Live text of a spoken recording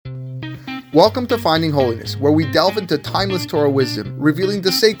Welcome to Finding Holiness, where we delve into timeless Torah wisdom, revealing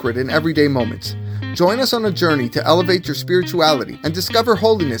the sacred in everyday moments. Join us on a journey to elevate your spirituality and discover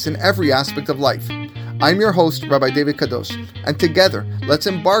holiness in every aspect of life. I'm your host, Rabbi David Kadosh, and together, let's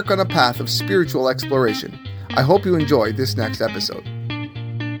embark on a path of spiritual exploration. I hope you enjoy this next episode.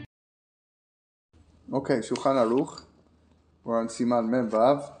 Okay, Shulchan Aruch. We're on Siman Mem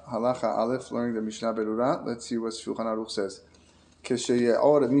Vav, Halacha Aleph, learning the Mishnah Berurah. Let's see what Shulchan Aruch says. When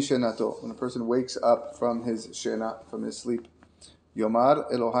a person wakes up from his shena, from his sleep,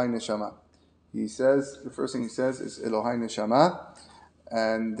 Yomar Elohai Neshama. He says, the first thing he says is Elohai Neshama,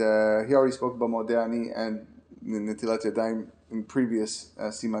 and he already spoke about Modeh and Netilat Yadayim in previous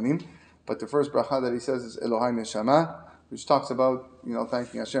Simanim, but the first bracha that he says is Elohai Neshama, which talks about,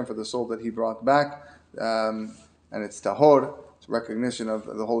 thanking Hashem for the soul that He brought back, and it's tahor, it's recognition of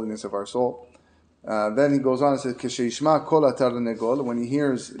the holiness of our soul. Then he goes on and says, K'sheishma kol atar negol, when he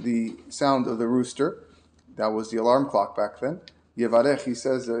hears the sound of the rooster, that was the alarm clock back then. Yevarech, he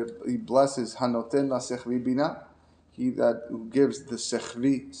says, he blesses hanoten la sechvi bina, he that who gives the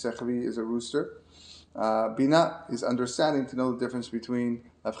sechvi is a rooster. Bina is understanding, to know the difference between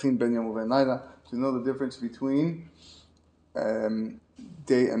avchin ben yom uven laila, to know the difference between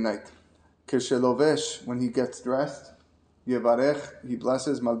day and night. Keshelovesh, when he gets dressed, Yevarech, he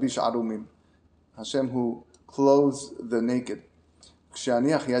blesses malbish arumim, Hashem who clothes the naked.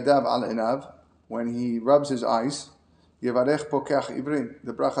 Kshaniach yadav al enav, when he rubs his eyes, Yevarech pokeach ivrim.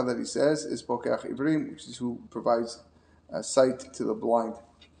 The bracha that he says is pokeach ivrim, which is who provides sight to the blind.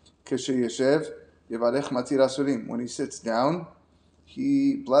 Keshe yeshev, Yevarech matir asurim. When he sits down,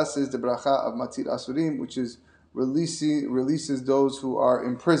 he blesses the bracha of matir asurim, which is releases those who are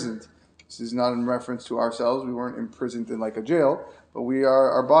imprisoned. This is not in reference to ourselves. We weren't imprisoned in like a jail, but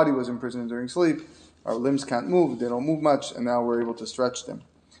our body was imprisoned during sleep. Our limbs can't move, they don't move much, and now we're able to stretch them.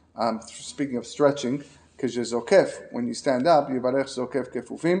 Speaking of stretching, Zokef, when you stand up, Yivarech Zokef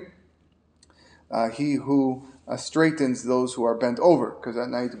Kefufim, he who straightens those who are bent over, because at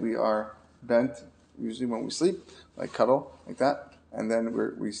night we are bent, usually when we sleep, like cuddle, like that, and then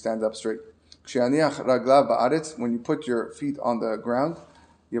we stand up straight. Ksheaniach Raglav Ba'aretz, when you put your feet on the ground,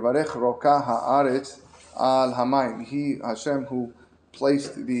 Yivarech Roka Ha'aretz Al Hamayim, he, Hashem, who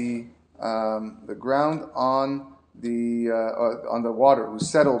placed the ground on the water, who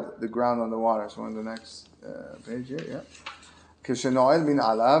settled the ground on the water. So on the next page here, yeah. K'shenoel min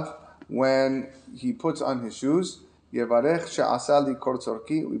alav, when he puts on his shoes, Yevarech she'asa li kol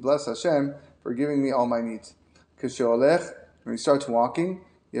tzorki, we bless Hashem for giving me all my needs. K'sheolech, when he starts walking,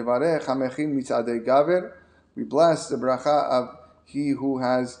 Yevarech hamechin mitzadei gaver, we bless the bracha of he who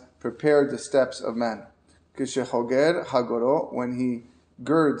has prepared the steps of man. Kishechoger hagoro, when he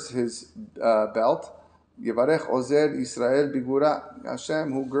girds his belt, Yevarech ozer Israel bigura,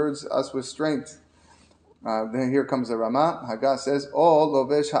 Hashem who girds us with strength. Then here comes the Rama. Haggah says, "O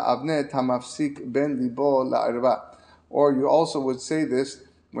lovesh ha'avnet hamafsik ben libo la'irva." Or you also would say this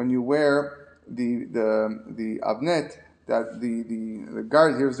when you wear the avnet, that the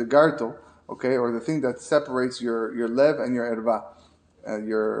guard. Here's the gartel, okay, or the thing that separates your lev and your erva.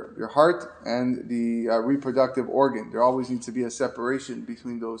 Your heart and the reproductive organ. There always needs to be a separation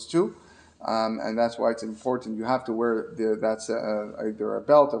between those two, and that's why it's important. You have to wear either a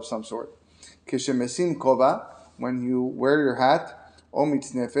belt of some sort. Kishemesim kova, when you wear your hat, o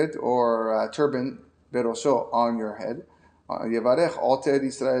mitznefet, or turban berosho, on your head. Yevarech alter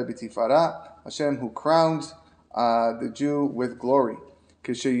Israel b'tifara, Hashem who crowns the Jew with glory.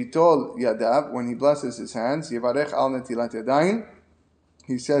 Kisheyitol yadav, when he blesses his hands, Yevarech al netilat yadayim,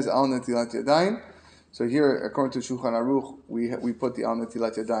 he says Al Netilat Yadayim. So here, according to Shulchan Aruch, we put the Al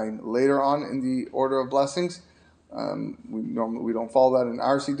Netilat Yadayim later on in the order of blessings. We don't follow that in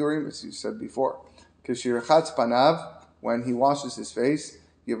our Sidurim, as you said before. Kishirchatz Panav, when he washes his face,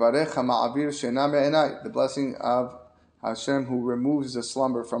 Yevarech HaMa'avir Shena Me'enai, the blessing of Hashem who removes the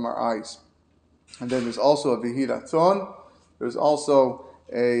slumber from our eyes. And then there's also a Yehi Ratzon. There's also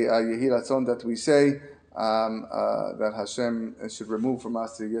a Yehi Ratzon that we say, that Hashem should remove from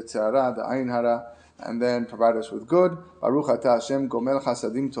us the Yetzer Hara, the Ayin Hara, and then provide us with good. Baruch Atah Hashem Gomel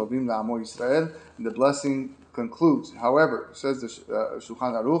Chasadim Tovim La'amo Yisrael. And the blessing concludes. However, says the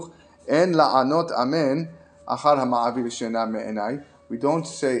Shulchan Aruch, En la'anot amen achar ha'ma'avir shena me'enai. We don't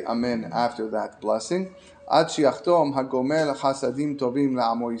say amen after that blessing. Ad shiachtom hagomel chasadim tovim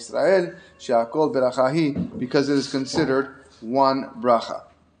la'amo Yisrael she'akol berachahi, because it is considered one bracha.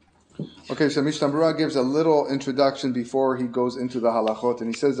 Okay, so Mishnah Berurah gives a little introduction before he goes into the halachot,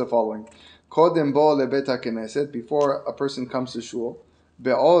 and he says the following: Kodem bo lebet haKnesset, before a person comes to shul,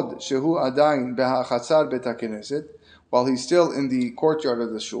 be'od shehu adayin behachatzar bet haKnesset, while he's still in the courtyard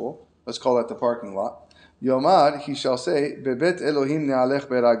of the shul, Let's call that the parking lot. Yomar, he shall say, Bebet Elohim ne'alech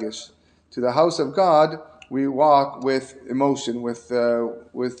beragesh. To the house of God, we walk with emotion, with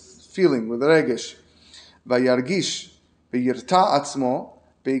feeling, with regesh. Vayargish, v'yirta atzmo,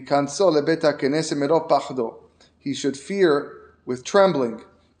 v'yikanso lebet ha'kenesem merov pachdo. He should fear with trembling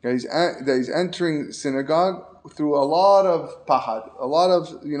that he's entering synagogue through a lot of pahad, a lot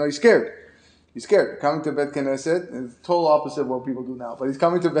of, he's scared. He's scared. Coming to Bet Knesset is the total opposite of what people do now. But he's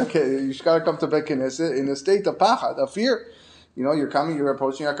coming to Bet Knesset. You got to come to Bet Knesset in a state of pachad, of fear. You're coming, you're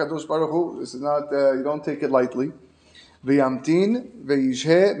approaching HaKadosh Baruch Hu. This is not, you don't take it lightly. V'yamtin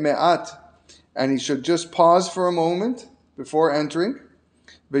v'yishhe me'at. And he should just pause for a moment before entering.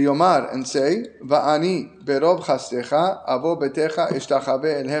 V'yomar, and say, Va'ani berov chastecha avo betecha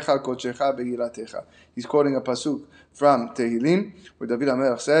eshtachave el hechal kodshecha be'yiratecha. He's quoting a pasuk from Tehillim, where David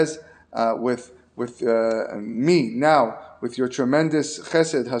HaMelech says, with me now, with your tremendous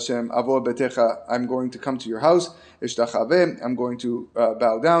chesed, Hashem, avo betecha, I'm going to come to your house, eshtachave, I'm going to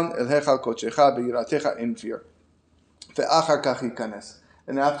bow down, el hechal kodshecha be'yiratecha, in fear. Ve'achar kach yikanes.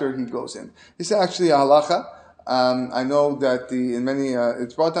 And after he goes in. It's actually a halacha. I know that in many,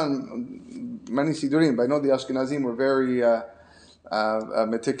 it's brought on many sidurim, but I know the Ashkenazim were very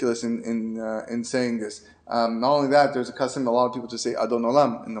meticulous in saying this. Not only that, there's a custom a lot of people to say Adon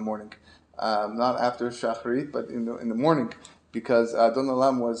Olam in the morning, not after Shacharit, but in the morning, because Adon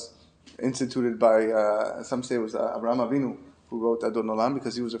Olam was instituted by some say it was Abraham Avinu who wrote Adon Olam,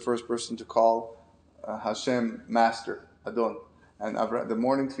 because he was the first person to call Hashem Master Adon, and the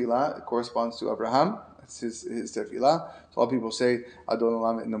morning tefillah corresponds to Abraham. It's his tefillah. So a lot of people say Adon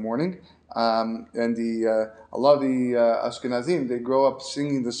Olam in the morning. And a lot of the Ashkenazim, they grow up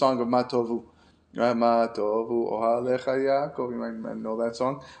singing the song of Matovu. Matovu ohalecha Yaakov. You might know that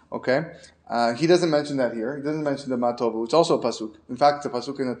song. Okay. He doesn't mention that here. He doesn't mention the Matovu. It's also a pasuk. In fact, it's a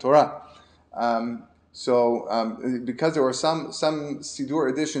pasuk in the Torah. Because there were some Sidur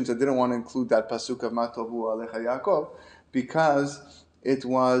editions that didn't want to include that pasuk of Matovu ohalecha Yaakov, because it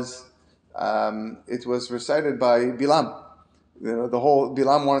was recited by Bilam. The whole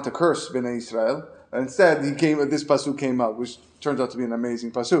Bilam wanted to curse Bnei Israel. Instead, this pasuk came out, which turns out to be an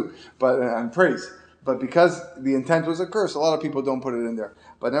amazing pasuk, and praise. But because the intent was a curse, a lot of people don't put it in there.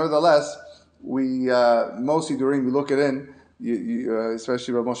 But nevertheless, mostly during we look it in,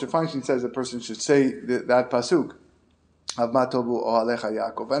 especially Rav Moshe Feinstein says a person should say that pasuk of Matovu ohalecha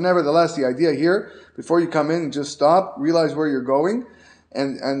Yaakov. But nevertheless, the idea here, before you come in, just stop, realize where you're going,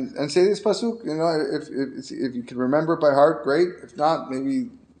 and say this pasuk. If you can remember it by heart, great. If not, maybe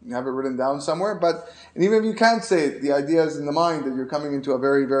you have it written down somewhere. And even if you can't say it, the idea is in the mind that you're coming into a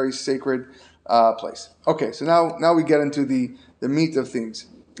very, very sacred place. Okay, so now we get into the meat of things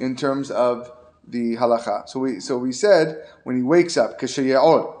in terms of the halacha. So we said when he wakes up,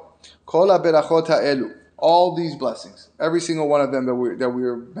 kasheye'od, kol haberachot ha'elu, all these blessings, every single one of them that we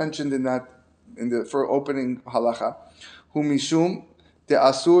were mentioned in the for opening halacha, hu mishum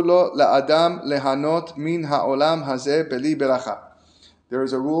te'asur lo la'adam lehanot min ha'olam hazeh beli beracha. There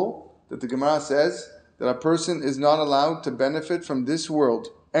is a rule that the Gemara says that a person is not allowed to benefit from this world,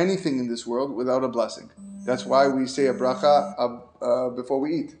 anything in this world, without a blessing. That's why we say a bracha before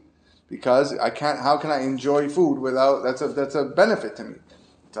we eat, because how can I enjoy food without? That's a benefit to me.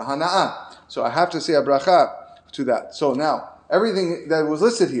 It's a hana'ah. So I have to say a bracha to that. So now, everything that was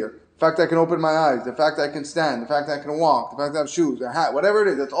listed here, the fact that I can open my eyes, the fact that I can stand, the fact that I can walk, the fact that I have shoes, a hat, whatever it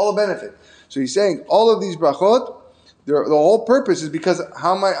is, that's all a benefit. So he's saying all of these brachot, the whole purpose is because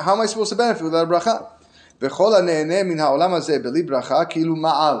how am I supposed to benefit without a bracha?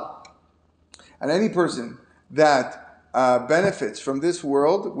 And any person that benefits from this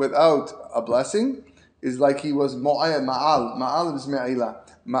world without a blessing is like he was ma'al. Ma'al is me'ila.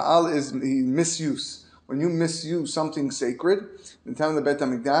 Ma'al is misuse. When you misuse something sacred, in the time of the Beit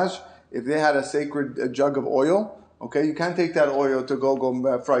HaMikdash, if they had a sacred jug of oil, okay, you can't take that oil to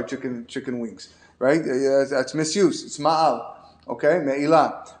go fry chicken wings, right? That's misuse. It's ma'al, okay,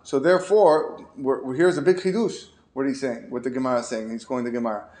 me'ila. So therefore, here's a big chidush. What he's saying, what the Gemara is saying. He's quoting the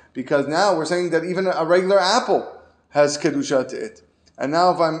Gemara, because now we're saying that even a regular apple has kedusha to it. And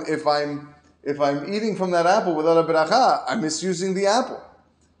now if I'm eating from that apple without a beracha, I'm misusing the apple.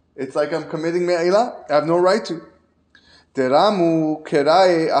 It's like I'm committing me'ila. I have no right to. Teramu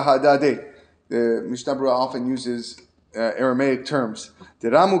kerai ahadade. The Mishnah Berurah often uses Aramaic terms.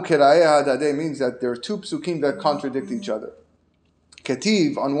 Teramu kerai ahadade means that there are two psukim that contradict each other.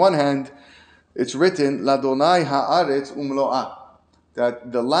 Ketiv, on one hand, it's written, Ladonai haaretz umlo'ah,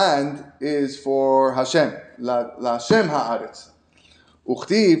 that the land is for Hashem. La Hashem haaretz.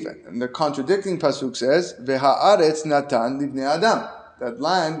 Uchtiv, and the contradicting pasuk says, Vehaaretz natan livnei adam, That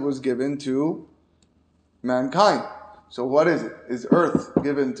land was given to mankind. So what is it? Is earth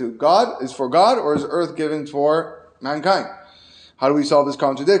given to God, is for God, or is earth given for mankind? How do we solve this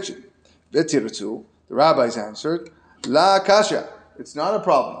contradiction? The rabbis answered, La kasha. It's not a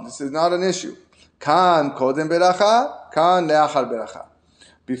problem. This is not an issue. Kan kodem beracha, kan leachar beracha.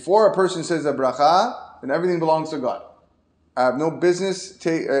 Before a person says a bracha, then everything belongs to God. I have no business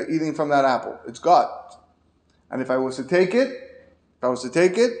eating from that apple. It's God. And if I was to take it,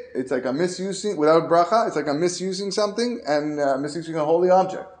 it's like I'm misusing, without bracha, it's like I'm misusing something and misusing a holy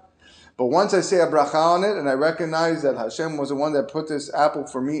object. But once I say a bracha on it and I recognize that Hashem was the one that put this apple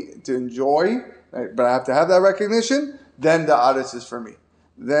for me to enjoy, right, but I have to have that recognition, then the aretz is for me.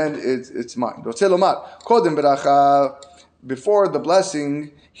 Then it's mine. Before the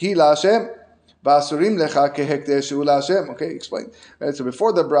blessing, hi Hashem. Okay, explain. Right, so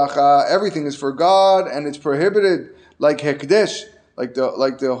before the bracha, everything is for God and it's prohibited like hekdesh, like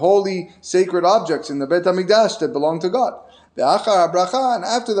the holy sacred objects in the Beit HaMikdash that belong to God. And after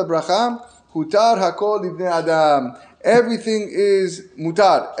the bracha, hutar hakol libnei adam. Everything is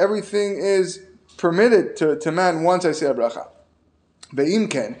mutar. Everything is permitted to man once I say a bracha. Ve'im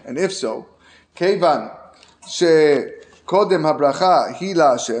ken, and if so, kevan she kodem habracha hi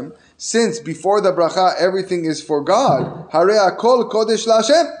la'Hashem. Since before the bracha everything is for God, harei hakol kodesh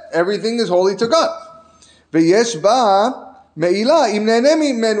la'Hashem. Everything is holy to God. Ve'yesh ba me'ila im ne'eneh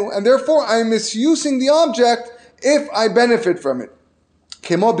mimenu, and therefore I am misusing the object if I benefit from it.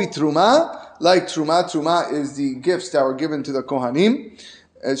 Kemo bitruma, like truma. Truma is the gifts that were given to the kohanim.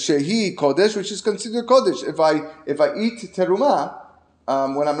 Shehi kodesh, which is considered kodesh. If I eat teruma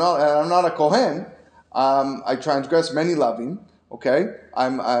when I'm not a kohen, I transgress many lavim. Okay,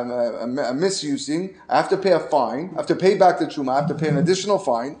 I'm misusing. I have to pay a fine. I have to pay back the truma. I have to pay an additional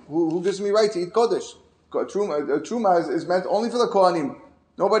fine. Who gives me right to eat kodesh? Truma is meant only for the kohanim,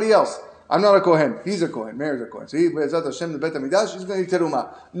 nobody else. I'm not a kohen. He's a kohen. Meir is a kohen. So he, Be'ezrat Hashem, the Beit HaMikdash, he's going to eat teruma.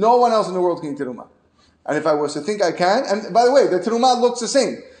 No one else in the world can eat teruma. And if I was to think I can, and by the way, the teruma looks the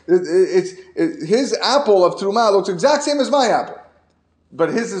same. His apple of teruma looks exact same as my apple, but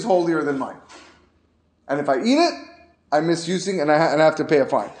his is holier than mine. And if I eat it, I'm misusing and I have to pay a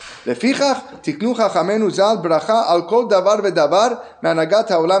fine. Lefichach tiknu chachamenu zal bracha al kol davar vedavar me'anagat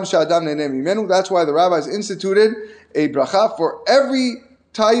haolam she'adam neheh mimenu. That's why the rabbis instituted a bracha for every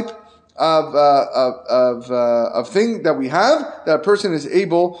type of thing that we have that a person is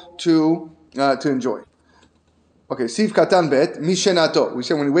able to enjoy. Okay, Sif Katan Bet, Mishenato. We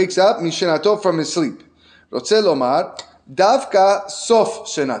say when he wakes up, Mishenato, from his sleep. Rotze lomar, Davka Sof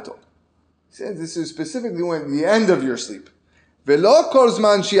Shenato. He says this is specifically when the end of your sleep. Velo kol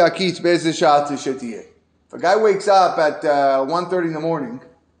zman shiakit be'ezeh sha'at shetiyeh. If a guy wakes up at 1:30 in the morning,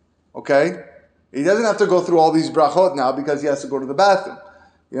 okay, he doesn't have to go through all these brachot now because he has to go to the bathroom.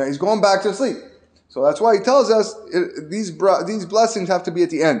 He's going back to sleep. So that's why he tells us these blessings have to be at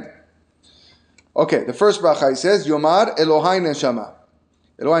the end. Okay, the first bracha he says, Yomar Elohai Neshama.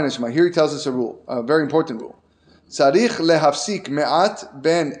 Elohai Neshama. Here he tells us a rule, a very important rule. Tzarich lehafsik me'at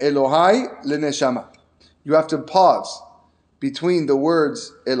ben Elohai leneshama. You have to pause between the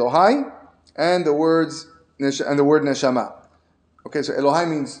words Elohai and the word Neshama. Okay, so Elohai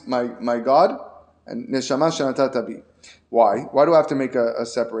means my God, and Neshama shenatata bi. Why? Why do I have to make a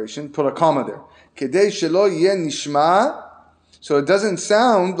separation? Put a comma there. Kedei shelo yeh nishma. So it doesn't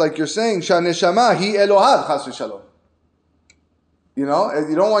sound like you're saying Shaneshama hi Elohad chas v'shalom. You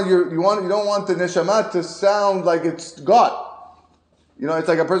don't want the neshama to sound like it's God. It's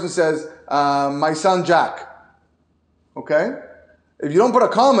like a person says, my son Jack. Okay? If you don't put a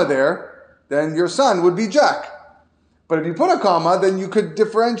comma there, then your son would be Jack. But if you put a comma, then you could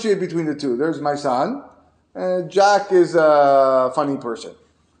differentiate between the two. There's my son, and Jack is a funny person.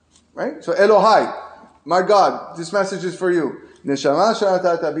 Right? So Elohai, my God, this message is for you. Neshama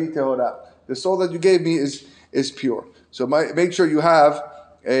shanatata bi tehora. The soul that you gave me is pure. So make sure you have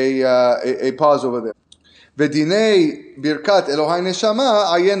a pause over there. V'dinei birkat Elohai neshama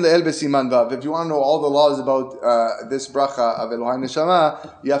ayen le'el b'siman vav. If you want to know all the laws about this bracha of Elohai neshama,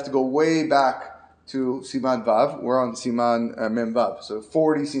 you have to go way back to siman vav. We're on siman mem vav. So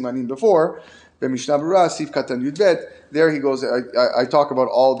 40 simanim before. B'mishnah berurah sif katan yudbet. There he goes. I talk about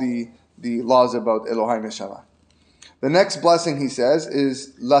all the laws about Elohai neshama. The next blessing, he says,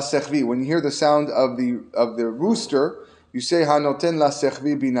 is la sechvi. When you hear the sound of the rooster, you say hanoten la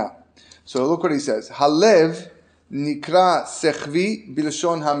sechvi bina. So look what he says. Halev nikra sechvi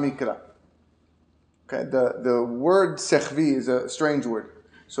bilshon hamikra. Okay, the word sechvi is a strange word.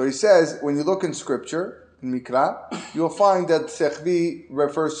 So he says, when you look in scripture, in mikra, you'll find that sechvi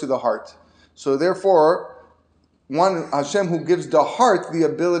refers to the heart. So therefore, Hashem who gives the heart the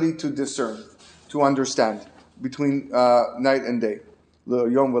ability to discern, to understand between night and day.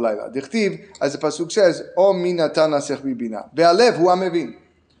 Yom v'layla. Dichtiv, as the pasuk says, O mi natan lasech bi bina. Ve'alev hu hamevin.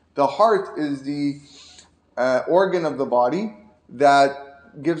 The heart is the organ of the body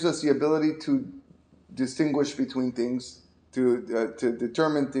that gives us the ability to distinguish between things, to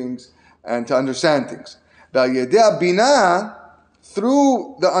determine things, and to understand things. Ve'yedei bina,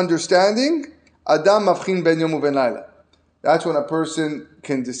 through the understanding, Adam mavchin ben yom uben layla. That's when a person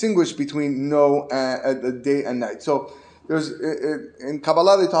can distinguish between the day and night. So there's in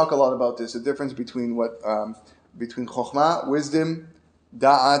Kabbalah they talk a lot about this, the difference between between chokhmah, wisdom,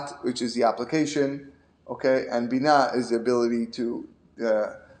 da'at, which is the application, okay, and bina is the ability to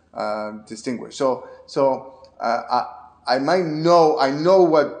distinguish. So I know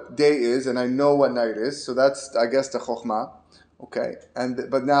what day is and I know what night is. So that's, I guess, the chokhmah, okay.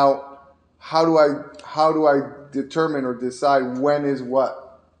 But now, how do I determine or decide when is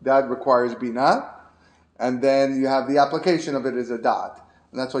what? That requires bina. And then you have the application of it as a da'at.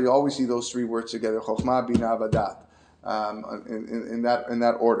 And that's why you always see those three words together, chokhmah, bina, v'da'at, in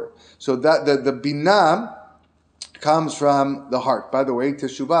that order. So that the bina comes from the heart. By the way,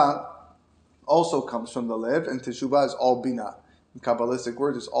 teshuvah also comes from the lev, and teshuvah is all bina. In Kabbalistic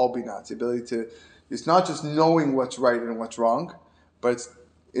words, it's all bina. It's the ability it's not just knowing what's right and what's wrong, but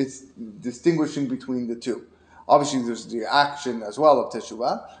it's distinguishing between the two. Obviously, there's the action as well of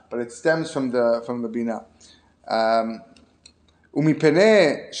teshuvah, but it stems from the bina.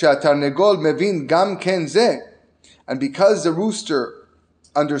 Umipene she'atarnegol mevin gam ken zeh, and because the rooster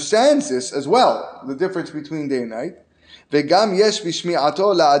understands this as well, the difference between day and night. Vegam yesh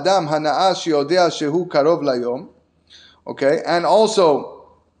bishmi'ato la'adam hana'a she'odea shehu karov layom. Okay, and also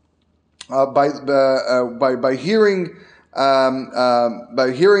by hearing.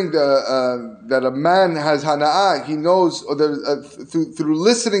 By hearing that a man has hana'ah, he knows, or through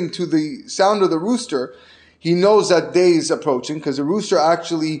listening to the sound of the rooster, he knows that day is approaching, because the rooster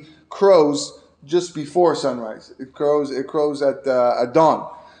actually crows just before sunrise. It crows at dawn,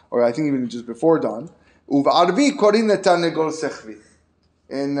 or I think even just before dawn. Uv'arvi korin netanegol sechvi.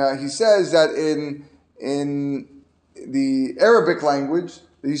 And he says that in the Arabic language,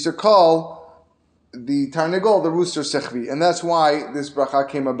 they used to call the tarnegol, the rooster, sechvi, and that's why this bracha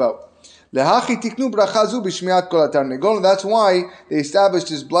came about. Lehachi tiknu bracha zu b'shmiat kol tarnegol, and that's why they established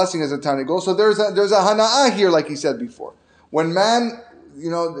this blessing as a tarnegol. So there's a hana'ah here, like he said before. When man,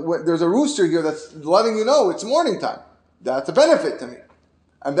 there's a rooster here that's letting you know it's morning time. That's a benefit to me,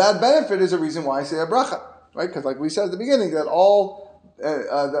 and that benefit is a reason why I say a bracha, right? Because like we said at the beginning, that all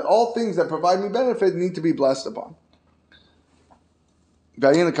things that provide me benefit need to be blessed upon.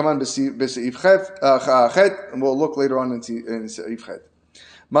 And we'll look later on in Seif Chet.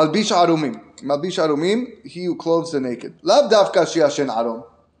 Malbish arumim, he who clothes the naked. Lav davka she'ashen arum.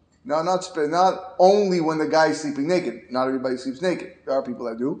 No, not only when the guy is sleeping naked. Not everybody sleeps naked. There are people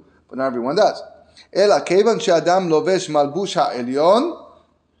that do, but not everyone does. Ela kevan she'adam lovesh malbush ha'elyon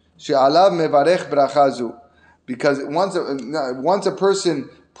she'alav mevarech bracha zu. Because once a person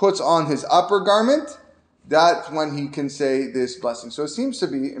puts on his upper garment, that's when he can say this blessing. So it seems to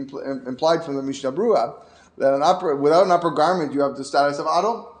be implied from the Mishnah Berurah that without an upper garment, you have the status of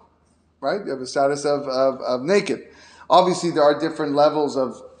arum, right? You have the status of naked. Obviously, there are different levels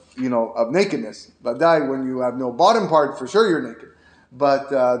of nakedness. But when you have no bottom part, for sure you're naked. But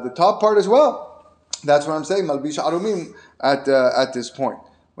the top part as well. That's what I'm saying. Malbish arumim at this point.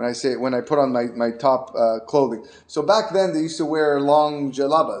 When I put on my top clothing. So back then they used to wear long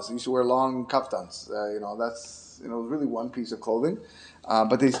jalabas. They used to wear long kaftans. That's really one piece of clothing,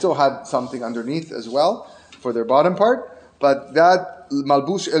 but they still had something underneath as well for their bottom part. But that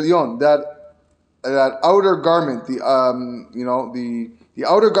malbush elyon, that outer garment, the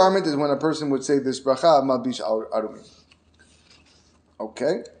outer garment is when a person would say this bracha malbish arumim.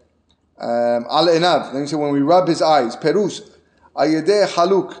 Okay, al enav. Then you say when we rub his eyes, perush. Ayedeh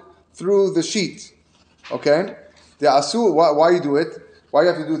haluk, through the sheet. Okay? The asu, why you do it? Why you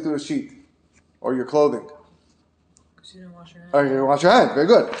have to do it through a sheet? Or your clothing? Because you didn't wash your hands. Oh, you didn't wash your hands. Very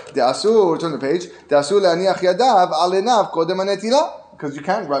good. The asu, turn the page. The asu le'aniach yadav alenav kodem hanetila. Because you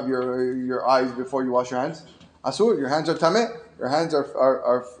can't rub your eyes before you wash your hands. Asu, your hands are tameh. Your hands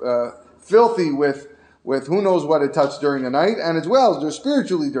are filthy with who knows what it touched during the night. And as well, they're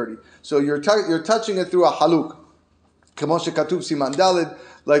spiritually dirty. So you're touching it through a haluk. K'moshe katuv siman dalid,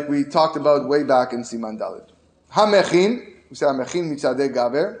 like we talked about way back in siman dalid. Hamechin, we say hamechin mitzadei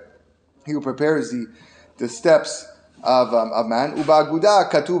gaver, he who prepares the steps of man. Uba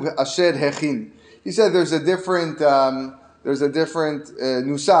aguda katuv asher hechin. He said there's a different there's a different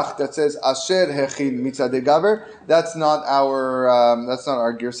nusach that says asher hechin mitzadei gaver. That's not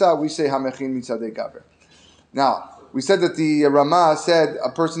our girsa. We say hamechin mitzadei gaver. Now, we said that the Ramah said a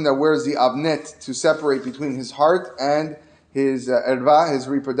person that wears the avnet to separate between his heart and his erva, his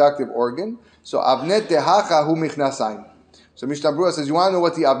reproductive organ. So avnet dehacha hu michnasayim. So Mishnah Berurah says, you want to know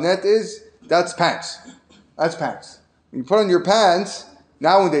what the avnet is? That's pants. That's pants. When you put on your pants,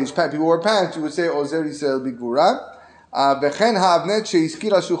 nowadays people wear pants, you would say Ozer Yisrael Bigvura. V'chen ha'avnet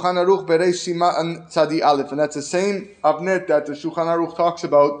she'izkir Shulchan Aruch bereish siman tzadi aleph. And that's the same avnet that the Shulchan Aruch talks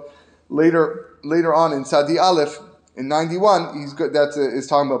about later on in Tzadi Aleph, in 91, he's good. Is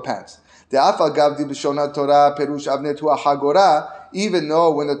talking about pants. Even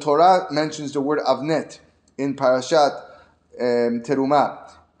though when the Torah mentions the word avnet in Parashat Terumah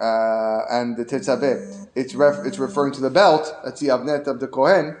and the Tetzaveh, it's referring to the belt. That's the avnet of the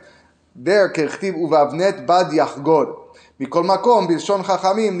Kohen. There, ככתיב ובavnet bad yachgor. מכל מקום, בלשון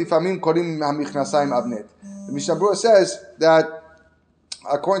חכמים, לפעמים קוראים המכנסיים avnet. The Mishnah Berurah says that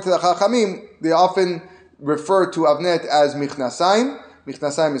according to the Chachamim, they often refer to avnet as michnasayim.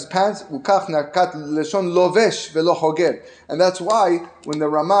 Michnasayim is pants. Ukach nakat leshon lovesh velo hoger. And that's why when the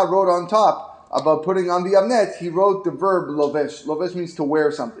Ramah wrote on top about putting on the avnet, he wrote the verb lovesh. Lovesh means to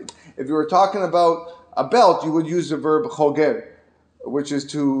wear something. If you were talking about a belt, you would use the verb hoger, which is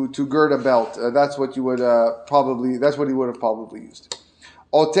to gird a belt. That's what you would That's what he would have probably used.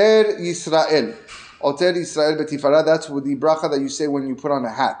 Oter Yisrael. Oter Yisrael betifara, that's with the bracha that you say when you put on a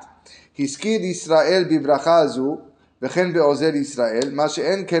hat. Hiskir Yisrael bibracha azu, v'chen be'ozer Yisrael, ma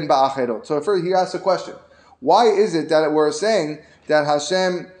she'en ken ba'acherot. So first he asks a question. Why is it that we're saying that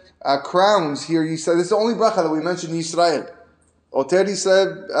Hashem crowns here Yisrael? This is the only bracha that we mentioned Yisrael. Oter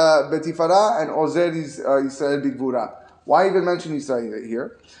Yisrael betifara and ozer Yisrael bigvura. Why even mention Yisrael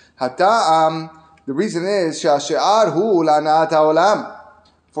here? Hata'am, the reason is, she'ashe'ar hu la'na'at ha'olam.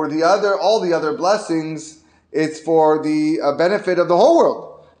 For all the other blessings, it's for the benefit of the whole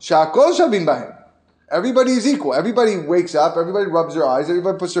world. Sha'akol shavim bahem. Everybody is equal. Everybody wakes up. Everybody rubs their eyes.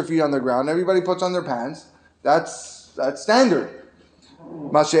 Everybody puts their feet on the ground. Everybody puts on their pants. That's standard.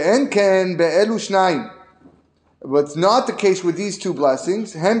 Mashe'en ken be'elu shnayim. But it's not the case with these two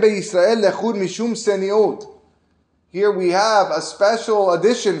blessings. Hem be'Yisrael lechud mishum seniut. Here we have a special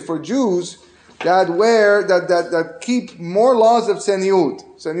addition for Jews that keep more laws of seniut.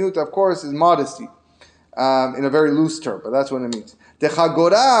 Seniut, of course, is modesty, in a very loose term, but that's what it means.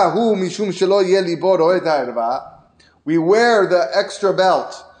 We wear the extra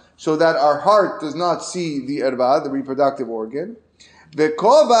belt so that our heart does not see the erva, the reproductive organ. And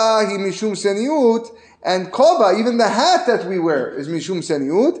koba, even the hat that we wear, is mishum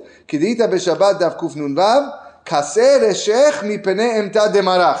seniut. Kedita b'Shabbat daf kuf nun vav, kaseh reshech mipnei emta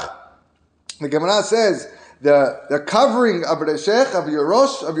demarach. The Gemara says the covering of reshech, of your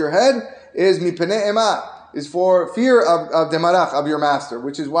rosh, of your head, is mipnei ema, is for fear of demarach, of your master,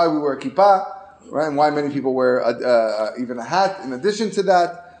 which is why we wear kippah, right? And why many people wear even a hat in addition to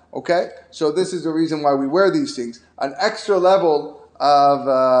that. Okay, so this is the reason why we wear these things, an extra level of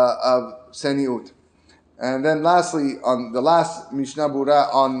seniut. And then lastly, on the last Mishnah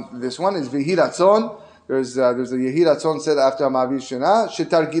Berurah on this one is Yehi Ratzon. There's a Yehi Ratzon said after Ma'avir Shena,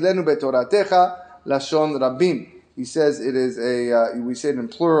 Shetargilenu betoratecha lashon rabim. He says it is we say it in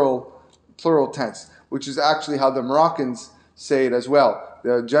plural tense, which is actually how the Moroccans say it as well.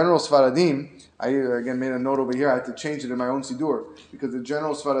 The general Sfaradim, I again made a note over here, I had to change it in my own Siddur, because the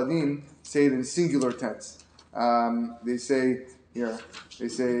general Sfaradim say it in singular tense. They say,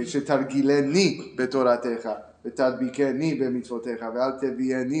 Shetargileni betoratecha, betadbikeni bemitzvotecha, ve'al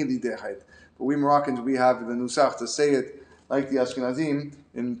tevieni lidechet. But we Moroccans, we have the nusach to say it like the Ashkenazim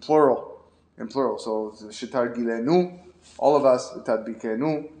in plural. So Shetargilenu, all of us,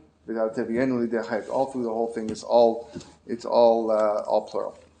 betadbikenu, ve'al tevienu lidechet. All through the whole thing, it's all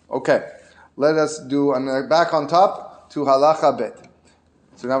plural. Okay, let us do back on top to halacha bet.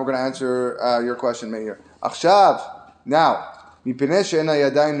 So now we're going to answer your question, Meir. Achshav, now. Because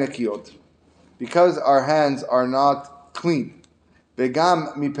our hands are not clean. And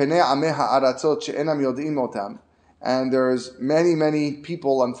there's many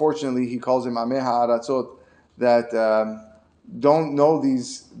people, unfortunately, he calls them Ameh Ha'aratzot, that don't know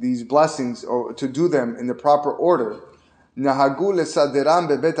these blessings or to do them in the proper order. The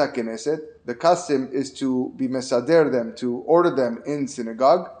custom is to be mesader them, to order them in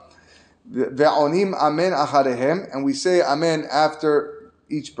synagogue. Ve'onim amen acharehem, and we say amen after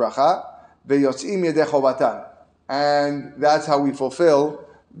each bracha. Ve'yotzim yedei chovatan, and that's how we fulfill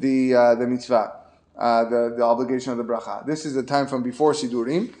the mitzvah, the obligation of the bracha. This is the time from before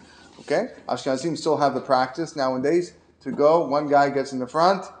Sidurim. Okay, Ashkenazim still have the practice nowadays to go. One guy gets in the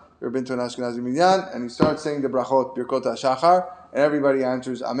front, you've been to an Ashkenazi minyan, and he starts saying the brachot, Birkot HaShachar, and everybody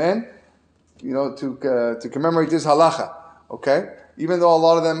answers Amen, to commemorate this halacha, okay? Even though a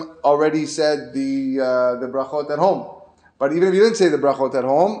lot of them already said the brachot at home. But even if you didn't say the brachot at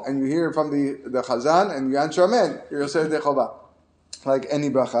home, and you hear from the chazan, and you answer Amen, you're Yosef de Chovah. Like any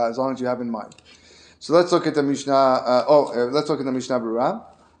bracha, as long as you have in mind. So let's look at the Mishnah, let's look at the Mishnah Berurah.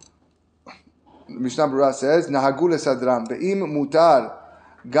 Mishnah Berurah says, Nahagu lesadram, be'im mutar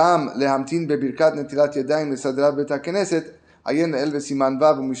gam lehamtin bebirkat netilat yadayim lesadrat bet haKnesset, ayen le'el v'siman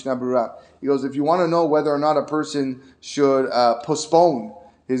vav u'Mishnah Berurah. He goes, if you want to know whether or not a person should postpone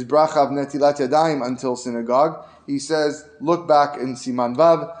his bracha of netilat yadayim until synagogue, he says, look back in Siman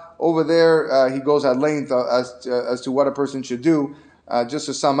Vav. Over there, he goes at length as to what a person should do. Just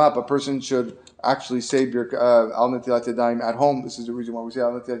to sum up, a person should actually say Al Netilat Yadayim at home. This is the reason why we say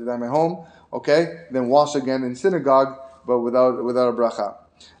Al Netilat Yadayim at home. Okay? Then wash again in synagogue, but without a bracha.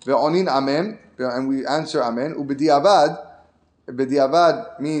 Ve'onin Amen, and we answer Amen.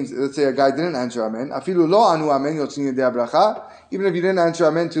 B'diavad means, let's say a guy didn't answer Amen. Afilu lo anu Amen yotzin yedei bracha. Even if you didn't answer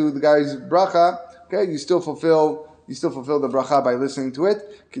Amen to the guy's bracha, okay, you still fulfill the bracha by listening to it.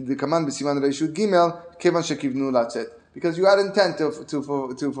 Because you had intent to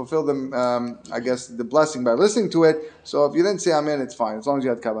fulfill the blessing by listening to it. So if you didn't say Amen, it's fine, as long as you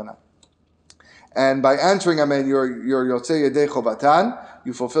had kavanah. And by answering Amen, you're yotzei yedei chovatan,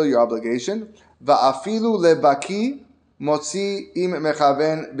 you fulfill your obligation. Va'afilu lebaki motzi im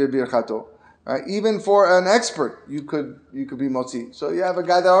mechaven bebirchato. Even for an expert, you could be motzi. So you have a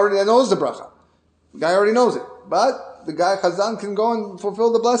guy that already knows the bracha. The guy already knows it, but the guy Chazan can go and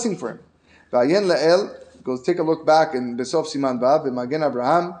fulfill the blessing for him. V'ayen le'el goes take a look back in Besof Siman Vav b'Magen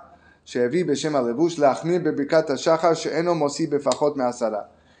Abraham she'evi b'Shem HaLevush le'achmir b'Birkat HaShachar she'eno mosi b'fachot me'asara.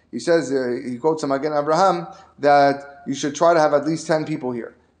 He says he quotes Magen Abraham that you should try to have at least 10 people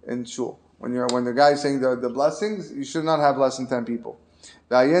here in shul. When the guy is saying the blessings, you should not have less than 10 people.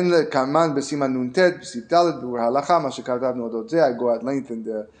 V'ayen le'kaman b'Siman Nuntet b'Sif Dalet b'Ur Halacha ma shekatavnu odot zeh. I go at length in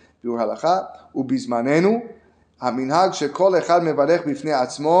the Biur Halacha, ובזמננו, המנהג שכל אחד מברך בפני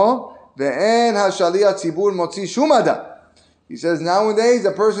עצמו, ואין השליח ציבור מוציא שום אדם. He says nowadays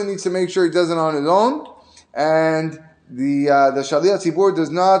a person needs to make sure he does it on his own, and the shaliach tzibur does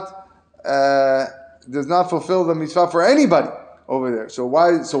not fulfill the mitzvah for anybody over there. So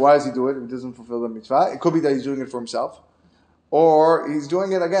why does he do it if he doesn't fulfill the mitzvah? It could be that he's doing it for himself, or he's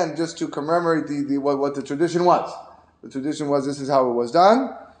doing it again just to commemorate what the tradition was. The tradition was this is how it was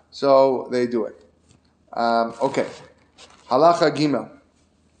done. So they do it. Okay. Halacha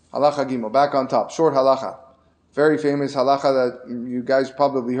Gimel. Back on top. Short halacha. Very famous halacha that you guys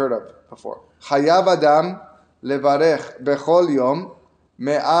probably heard of before. Chayav Adam levarech bechol yom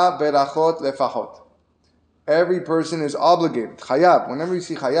me'a berachot lefachot. Every person is obligated. Chayav. Whenever you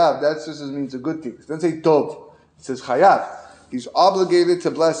see chayav, that just means a good thing. It doesn't say tov. It says chayav. He's obligated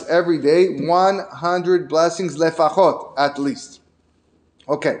to bless every day 100 blessings lefachot at least.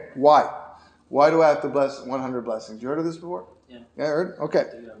 Okay, why? Why do I have to bless 100 blessings? You heard of this before? Yeah. Yeah, heard? Okay.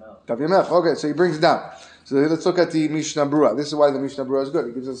 Okay, so he brings it down. So let's look at the Mishnah Berurah. This is why the Mishnah Berurah is good.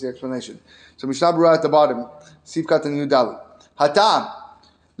 It gives us the explanation. So Mishnah Berurah at the bottom, Sivkat and Yudali. Hatam,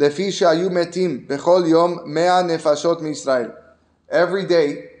 lefi she'ayu metim bechol yom 100 nefashot miYisrael. Every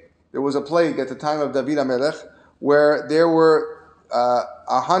day, there was a plague at the time of David HaMelech, where there were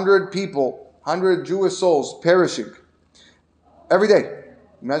 100 people, 100 Jewish souls perishing. Every day.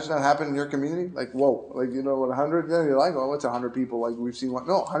 Imagine that happened in your community. Like, whoa. Like, what, 100? Then you're like, oh, what's 100 people? Like, we've seen one.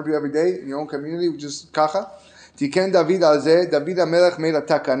 No, 100 people every day in your own community, just kacha. Tiken David al zeh. David HaMelech made a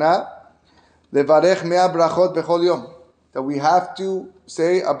takana. Levarech 100 brachot bechol yom. That we have to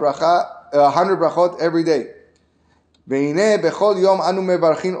say a bracha, 100 brachot every day. Ve'ineh bechol yom anu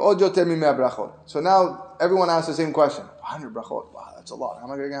mevarchin od yoter mi100 brachot. So now, everyone asks the same question. 100 brachot. Wow, that's a lot. How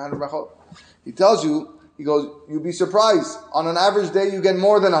am I going to get 100 brachot? He tells you, he goes, you'll be surprised. On an average day, you get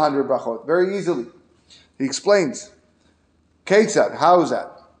more than 100 brachot, very easily. He explains. Ketzad, how is that?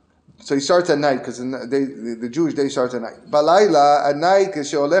 So he starts at night, because the Jewish day starts at night. Balayla, at night,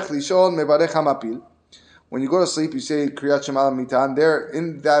 כשהולך לישון, מברך המפיל. When you go to sleep, you say Kriyat Shema Mitan. There,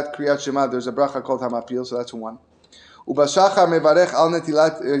 in that Kriyat Shema, there's a bracha called Hamapil, so that's one. Ubashachar mevarech al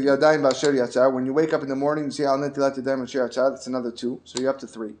netilat yadayim b'asher yatzar. When you wake up in the morning, you say al netilat yadayim b'asher yatzar. That's another 2, so you're up to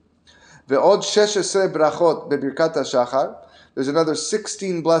 3. Ve'od 16 brachot bebirkat hashachar. There's another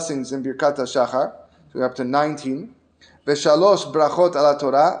 16 blessings in Birkat hashachar, so you're up to 19. Ve'shalosh brachot ala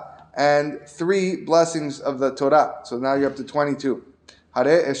Torah, and 3 blessings of the Torah. So now you're up to 22.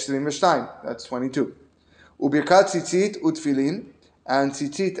 Hare eshrim v'shtayim. That's 22. Ubirkat tzitzit utfilin, and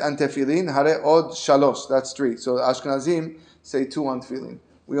tzitzit and tefillin, hare od shalosh. That's 3. So Ashkenazim say 2 on tefillin.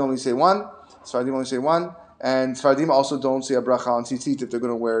 We only say 1. Sfaradim only say 1. And Sfaradim also don't say a bracha on tzitzit if they're going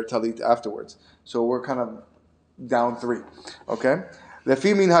to wear talit afterwards. So we're kind of down 3. Okay?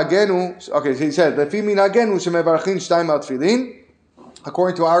 Lefi minhagenu, okay, so he said, Lefi minhagenu shemevarchin shtayim al tefillin.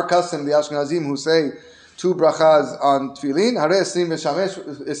 According to our custom, the Ashkenazim who say 2 brachas on tefillin, hare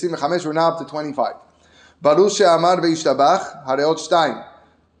 25, we're now up to 25. Baruch she'amar ve'ishtabach, hare od shtayim.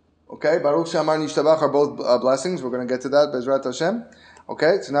 Okay, Baruch she'amar and Yishtabach are both blessings. We're going to get to that, Bezrat Hashem.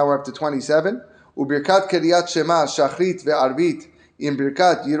 Okay, so now we're up to 27. Ubirkat Kiryat Shema, Shachrit ve'arvit, in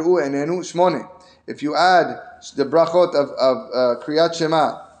Birkat Yir'u enenu shmone. If you add the brachot of Kiryat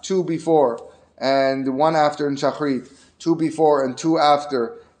Shema, 2 before and 1 after in Shachrit, 2 before and 2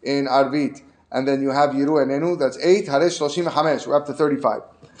 after in Arvit, and then you have Yir'u enenu, that's 8. Hare 35, we're up to 35.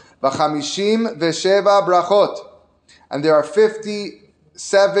 V'chamishim ve'sheva brachot, and there are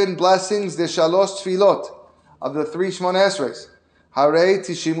 57 blessings, the shalosh tefillot, of the 3 Shmoneh Esreis. Hare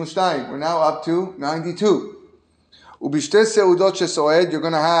tishimu shtayim. We're now up to 92. Ubishte seudot shesoed, you're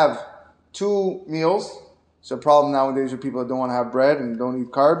going to have 2 meals. It's a problem nowadays with people that don't want to have bread and don't eat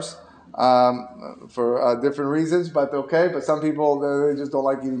carbs for different reasons, but okay. But some people, they just don't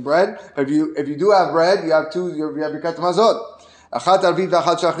like eating bread. But if you do have bread, you have 2, you have birkat hamazon. Achat arvit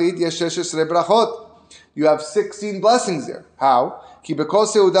v'achat shachrit, yesh 16 brachot. You have 16 blessings there. How? Ki bekol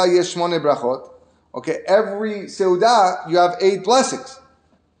seudah yesh 8 brachot. Okay, every seudah, you have 8 blessings.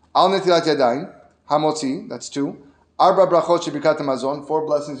 Al netilat yadayim, hamotzi, that's 2. Arba brachot shebirkat hamazon, 4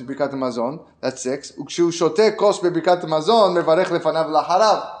 blessings of birkat hamazon, that's 6. Ukshu shoteh kos bebirkat hamazon, mevarech lefanav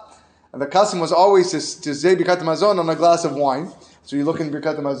laharav. And the custom was always to say birkat hamazon on a glass of wine. So you look in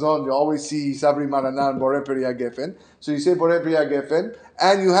birkat hamazon, you always see sabri maranan, borei peri hagefen. So you say borei peri hagefen,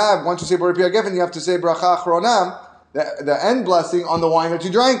 and you have, once you say borei peri hagefen, you have to say bracha achronam, the end blessing on the wine that you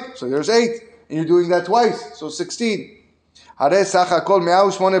drank. So there's 8. And you're doing that twice, so 16. Hare sachakol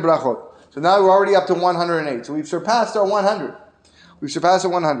 108 brachot. So now we're already up to 108. So we've surpassed our 100. We've surpassed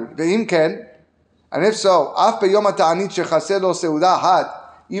our 100. Ve'im ken, and if so, af beyom ha'ta'anit shechaser lo seudah hat,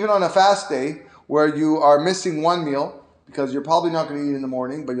 even on a fast day where you are missing 1 meal because you're probably not going to eat in the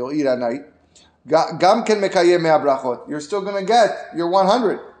morning, but you'll eat at night. Gam ken mekayem 100 brachot. You're still going to get your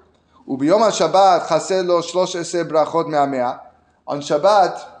 100. Ubiyom ha'shabbat chaser lo 13 brachot 100. On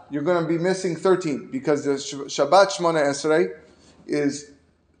Shabbat, you're going to be missing 13 because the Shabbat Shmoneh Esrei is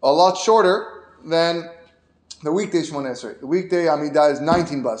a lot shorter than the weekday Shmoneh Esrei. The weekday Amidah is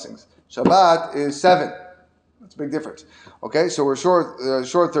 19 blessings. Shabbat is 7. That's a big difference. Okay, so we're short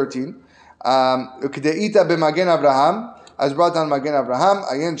 13. Ukdeita b'magen Abraham, as brought on Magen Abraham,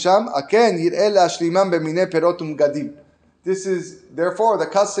 ayen sham, aken yir'eh lashlimam b'minei perot u'mgadim. This is, therefore, the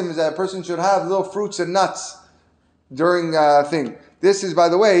custom is that a person should have little fruits and nuts during thing. This is, by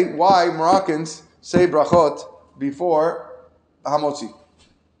the way, why Moroccans say brachot before hamotzi.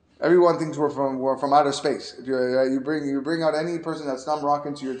 Everyone thinks we're from outer space. If you bring out any person that's not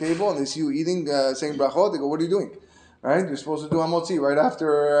Moroccan to your table and they see you eating, saying brachot, they go, "What are you doing?" Right? You're supposed to do hamotzi right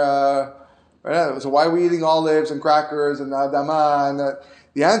after. So why are we eating olives and crackers and adama? And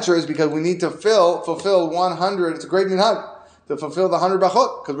the answer is because we need to fulfill 100. It's a great minhag to fulfill the 100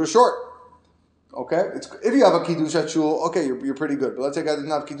 brachot because we're short. Okay, if you have a kiddush at shul, okay, you're pretty good. But let's say a guy doesn't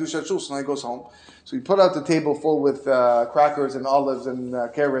have kiddush at shul, so now he goes home. So you put out the table full with crackers and olives and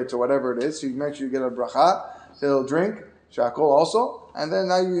carrots or whatever it is. So you make sure you get a bracha, a little drink, shakol also, and then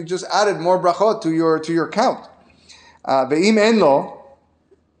now you just added more brachot to your count. Ve'im enlo.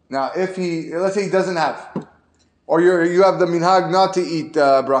 Now, if let's say he doesn't have, or you have the minhag not to eat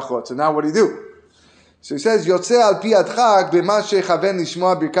brachot. So now what do you do? So he says, Yotzeh al pi adchak b'ma shechaven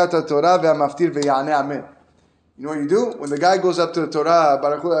lishmoa birkat haTorah ve'amaftir ve'yaneh amen. You know what you do? When the guy goes up to the Torah,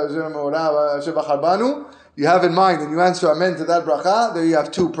 Baruch Hu Hashem Orah Hashem Bachar Banu, you have in mind and you answer amen to that bracha. There you have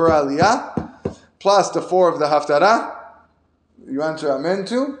 2 per aliyah, plus the 4 of the haftarah. You answer amen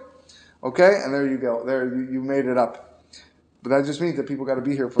to. Okay, and there you go. There you made it up. But that just means that people got to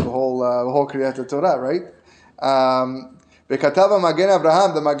be here for the whole Kriyat Torah, right? Bekatav Magen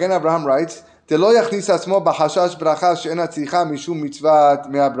Abraham, the Magen Abraham writes, a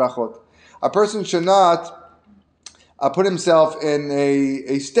person should not put himself in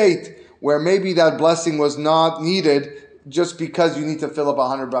a state where maybe that blessing was not needed just because you need to fill up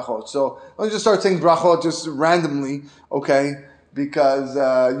 100 brachot. So don't just start saying brachot just randomly, okay, because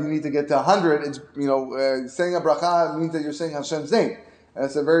you need to get to 100. It's, saying a bracha means that you're saying Hashem's name. And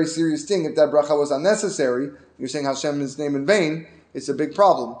it's a very serious thing. If that bracha was unnecessary, you're saying Hashem's name in vain, it's a big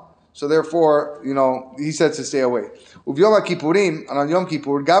problem. So therefore, he says to stay away. Uvyom HaKippurim, and on Yom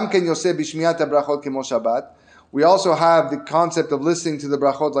Kippur, Gam ken yoseh b'shmiyat habrachot kemo Shabbat, We also have the concept of listening to the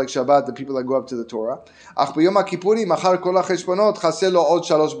brachot like Shabbat, the people that go up to the Torah. The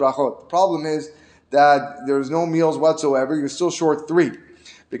problem is that there's no meals whatsoever. You're still short 3.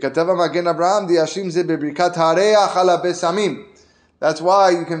 That's why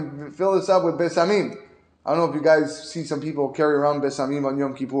you can fill this up with besamim. I don't know if you guys see some people carry around besamim on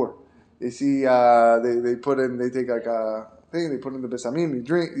Yom Kippur. They see, they take like a thing, they put in the besamim, you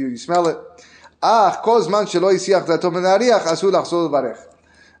drink, you smell it. But, how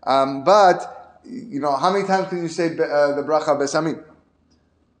many times can you say the bracha besamim?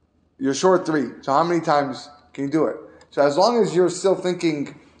 You're short 3. So how many times can you do it? So as long as you're still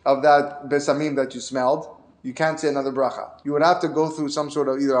thinking of that besamim that you smelled, you can't say another bracha. You would have to go through some sort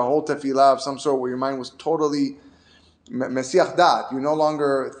of either a whole tefillah of some sort where your mind was totally mesiach dat. You're no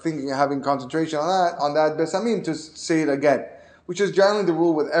longer thinking, having concentration on that besamim to say it again, which is generally the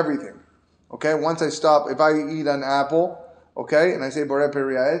rule with everything. Okay, once I stop, if I eat an apple, okay, and I say borei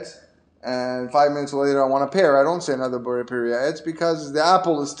peri ha'etz, and 5 minutes later I want a pear, I don't say another borei peri ha'etz because the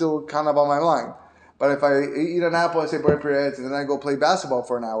apple is still kind of on my mind. But if I eat an apple, I say borei peri ha'etz, and then I go play basketball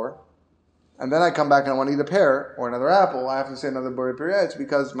for an hour, and then I come back and I want to eat a pear or another apple, I have to say another borei peri ha'etz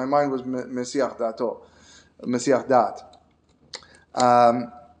because my mind was mesiach dat.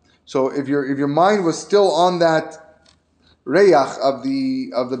 So if your mind was still on that reyach of the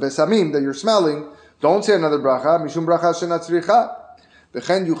besamim that you're smelling, don't say another bracha. Mishum bracha shenatzricha.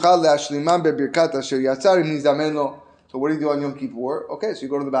 V'chen yuchal le'ashliman bebirkat asher yatzar im nizamen lo. So what do you do on Yom Kippur? Okay, so you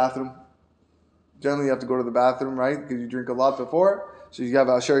go to the bathroom. Generally, you have to go to the bathroom, right? Because you drink a lot before. So you have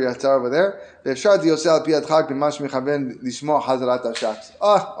asher yatzar over there. Ve'efshar diyoseh al pi adchak b'mash mechaven lishmo hazrat hashaks.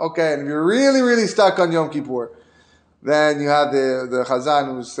 Okay. And if you're really, really stuck on Yom Kippur, then you have the chazan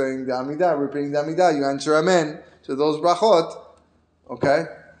who's saying the Amidah, repeating the Amidah. You answer amen to those brachot, okay?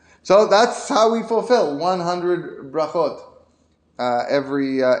 So that's how we fulfill 100 brachot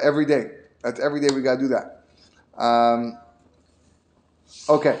every day. That's every day we got to do that.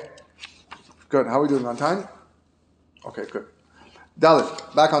 Okay, good. How are we doing on time? Okay, good.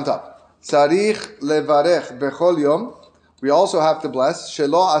 Dalit, back on top. Sarich levarech bechol yom. We also have to bless.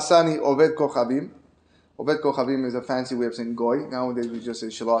 Shelo asani oved kochavim. Oved Kochavim is a fancy way of saying Goy. Nowadays we just say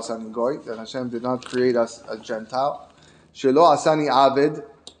Shelo Asani Goy, that Hashem did not create us as Gentile. Shelo Asani Aved,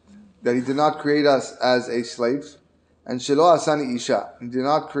 that He did not create us as a slave. And Shelo Asani Isha, He did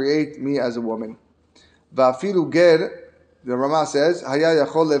not create me as a woman. Va'afilu ger, the Rama says, Haya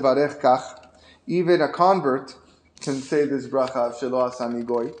yachol levarech kach. Even a convert can say this bracha of Shelo Asani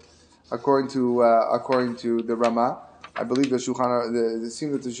Goy, according to the Rama. I believe the Shulchan Aruch, it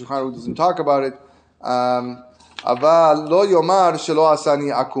seems that the Shulchan Aruch doesn't talk about it. Aval lo yomar shelo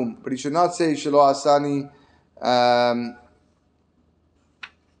asani akum, but he should not say shelo asani.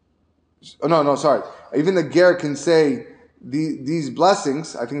 Sorry. Even the ger can say these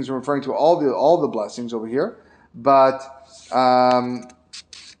blessings. I think he's referring to all the blessings over here, but he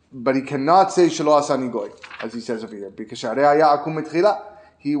cannot say shelo asani goy, as he says over here, because sharei haya akum mitchila.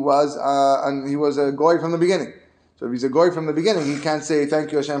 He was a goy from the beginning. So if he's a goy from the beginning, he can't say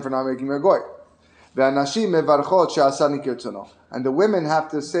thank you Hashem for not making me a goy. And the women have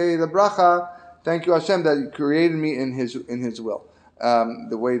to say the bracha, thank you Hashem that you created me in His will,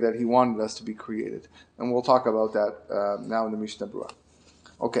 the way that He wanted us to be created. And we'll talk about that now in the Mishnah Berurah.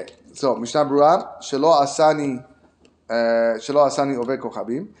 Okay, so Mishnah Berurah, Shelo asani oved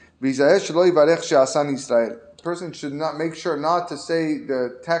kochavim, v'yizareh shelo yivarech she'asani Yisrael. Person should not make sure not to say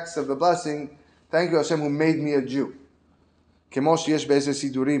the text of the blessing, thank you Hashem who made me a Jew. Kemo sheyesh be'ezer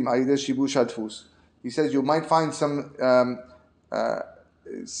sidurim ayideh shibush hadfus. He says you might find some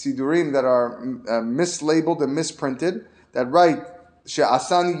sidurim that are mislabeled and misprinted that write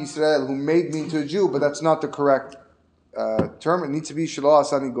she'asani Yisrael who made me into a Jew, but that's not the correct term. It needs to be shelo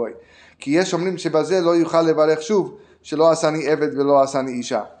asani goy. Ki yesh omrim shebazeh lo yuchal levarech shuv shelo asani eved velo asani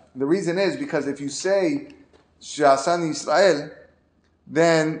isha. The reason is because if you say she'asani Yisrael,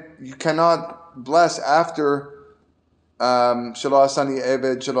 then you cannot bless after shelo asani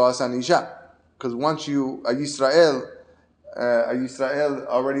eved shelo asani isha. Because once a Yisrael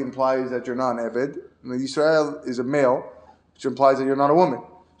already implies that you're not an Eved. And the Yisrael is a male, which implies that you're not a woman.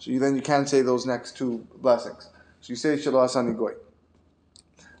 So you can't say those next two blessings. So you say Shelo Asani Goy.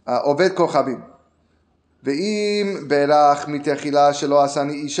 Oved Kochavim. Ve'im berach mitechila Shelo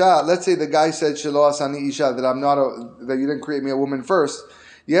Asani Isha. Let's say the guy said Shelo Asani Isha, that you didn't create me a woman first.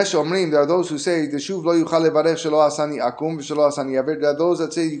 Yesh omrim, there are those who say Teshuv lo yuchal levarech shelo asani akum v'shelo asani yaver. There are those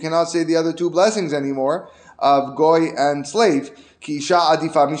that say you cannot say the other two blessings anymore of goy and slave. Ki isha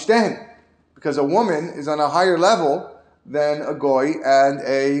adifa mishtehen, because a woman is on a higher level than a goy and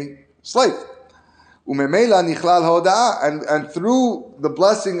a slave. Umemela nichlal ha'oda'ah, and through the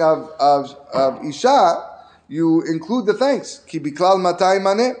blessing of Isha, you include the thanks. Ki biklal matay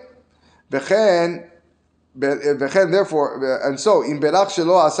maneh. V'chen, therefore, and so, in berach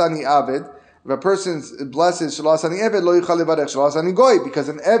shelo asani aved, if a person blesses shelo asani eved, lo yichal levarech shelo asani goy, because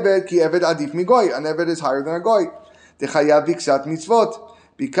an eved, ki eved adif mi goy, an eved is higher than a goy. Dechayav viksat mitzvot,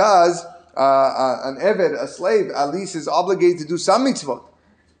 because an eved, a slave, at least is obligated to do some mitzvot.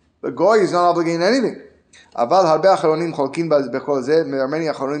 The goy is not obligated anything. Aval harbe acharonim cholkin bechol zeh. There are many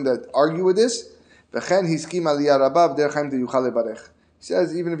acharonim that argue with this. V'chen hiskim aliyah rabav derchaim de yuchal levarech. He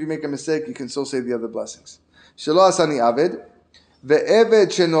says, even if you make a mistake, you can still say the other blessings. Shelo asani aved, ve'eved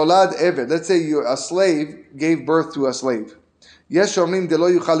shenolad eved. Let's say a slave gave birth to a slave. Yesh omrim de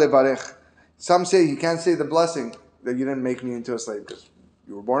lo yuchal levarech. Some say he can't say the blessing that you didn't make me into a slave because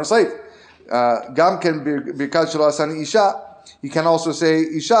you were born a slave. Gam ken birkat shelo asani isha. He can also say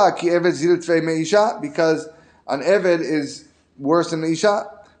isha ki eved zil tvei me isha, because an eved is worse than isha.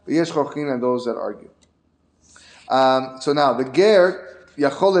 But yesh chochin and those that argue. So now the ger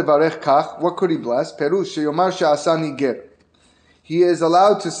yachol levarech kach. What could he bless? Perush sheyomar she'asani ger. He is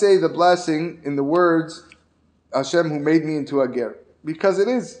allowed to say the blessing in the words Hashem who made me into a ger, because it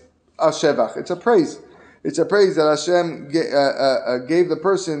is a shevach. It's a praise. It's a praise that Hashem gave the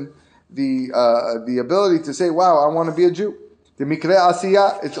person the ability to say, "Wow, I want to be a Jew." The mikre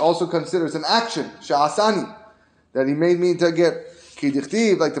asiyah, it's also considered as an action, she'asani, that he made me into a ger. Ki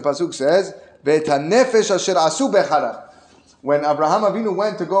dichtiv, like the pasuk says, ve'et hanefesh asher asu becharan. When Abraham Avinu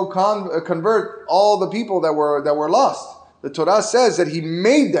went to go convert all the people that were lost, the Torah says that he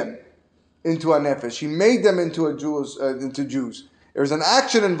made them into a nefesh. He made them into Jews. There's an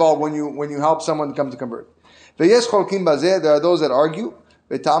action involved when you help someone come to convert. Ve'yesh cholkim bazeh. There are those that argue.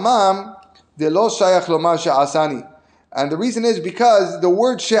 Ve'tamam de lo shayach lomar she'asani. And the reason is because the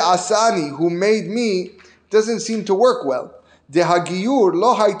word she'asani, who made me, doesn't seem to work well. De hagiyur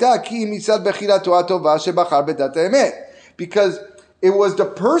lo hayta ki mitzad bechira to'ah tova shebachar b'dat ha'emet. Because it was the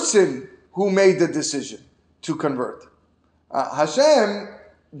person who made the decision to convert. Hashem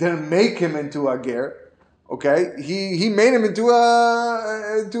didn't make him into a ger. Okay, he made him into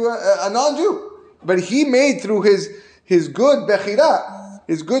a non-Jew, but he made through his good bechira,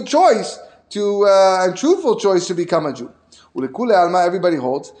 his good choice and truthful choice to become a Jew. Everybody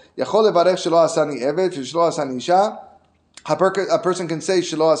holds. A person can say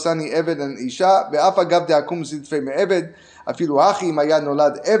shelo asani eved and isha ve'af agav de'akum zitfei me'eved afilu hachi im haya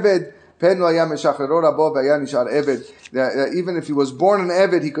nolad eved pen lo haya meshachrero rabo ve'haya nishar eved. Even if he was born an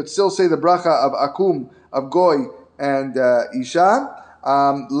eved, he could still say the bracha of akum, of goy and isha,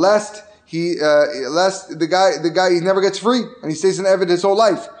 lest the guy he never gets free and he stays an eved his whole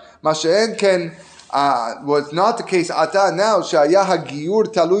life. Masha'en ken was not the case ata now shaya hagiyur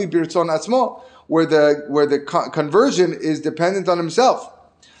talui birtzon atzmo, where the conversion is dependent on himself.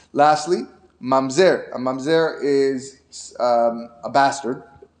 Lastly, mamzer. A mamzer is a bastard.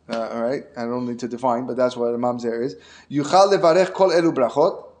 All right, I don't need to define, but that's what a mamzer is. Yuchal levarech kol elu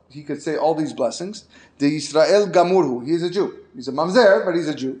brachot. He could say all these blessings. De Yisrael gamurhu. He is a Jew. He's a mamzer, but he's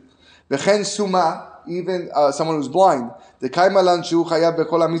a Jew. V'chen suma. Even someone who's blind. The kaimalan shu chayav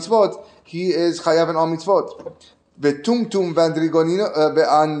bekol mitzvot. He is chayav in all mitzvot. Vetumtum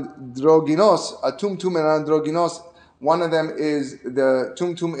ve'androginos. A tumtum and androginos. One of them is the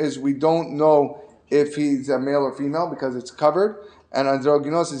tumtum is we don't know if he's a male or female because it's covered, and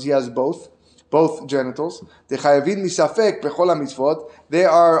androginos is he has both genitals. The chayavin misafek bechol mitzvot. They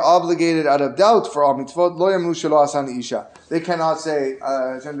are obligated out of doubt for all mitzvot. Lo yamnu shelo asani isha. They cannot say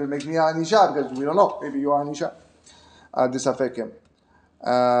Hashem didn't make me an isha because we don't know. Maybe you are an isha. Disafekim.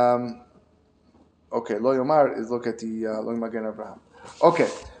 Okay, lo yomar is look at the lo magen Abraham. Okay,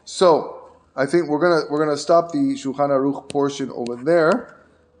 so I think we're gonna stop the Shulchan Aruch portion over there.